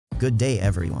Good day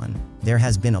everyone. There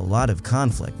has been a lot of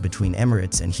conflict between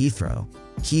Emirates and Heathrow.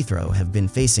 Heathrow have been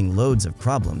facing loads of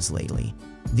problems lately.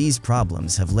 These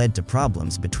problems have led to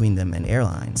problems between them and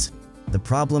airlines. The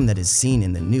problem that is seen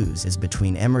in the news is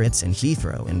between Emirates and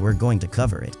Heathrow, and we're going to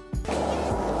cover it.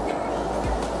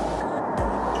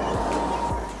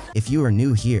 If you are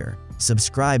new here,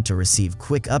 subscribe to receive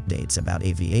quick updates about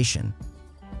aviation.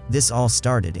 This all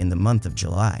started in the month of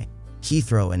July.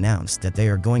 Heathrow announced that they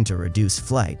are going to reduce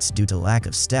flights due to lack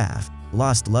of staff,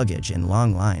 lost luggage and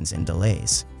long lines and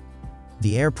delays.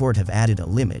 The airport have added a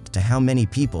limit to how many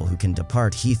people who can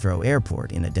depart Heathrow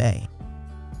Airport in a day.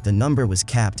 The number was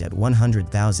capped at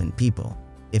 100,000 people.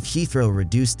 If Heathrow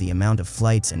reduced the amount of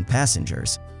flights and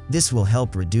passengers, this will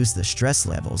help reduce the stress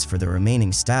levels for the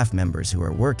remaining staff members who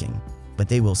are working, but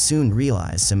they will soon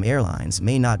realize some airlines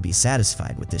may not be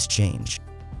satisfied with this change.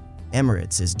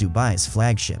 Emirates is Dubai's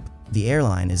flagship. The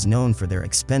airline is known for their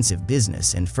expensive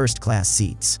business and first-class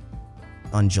seats.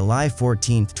 On July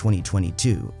 14,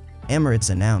 2022, Emirates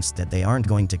announced that they aren't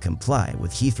going to comply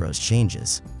with Heathrow's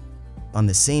changes. On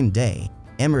the same day,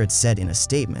 Emirates said in a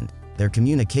statement, their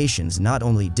communications not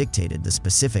only dictated the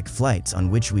specific flights on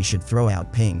which we should throw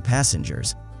out paying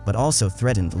passengers, but also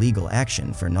threatened legal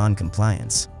action for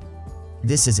non-compliance.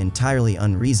 This is entirely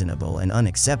unreasonable and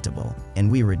unacceptable,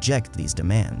 and we reject these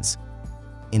demands.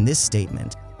 In this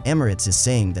statement, Emirates is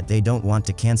saying that they don't want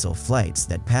to cancel flights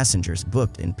that passengers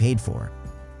booked and paid for.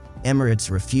 Emirates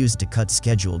refused to cut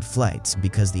scheduled flights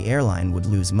because the airline would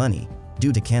lose money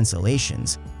due to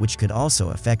cancellations, which could also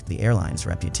affect the airline's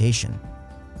reputation.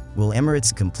 Will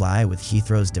Emirates comply with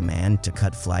Heathrow's demand to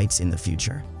cut flights in the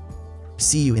future?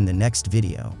 See you in the next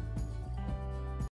video.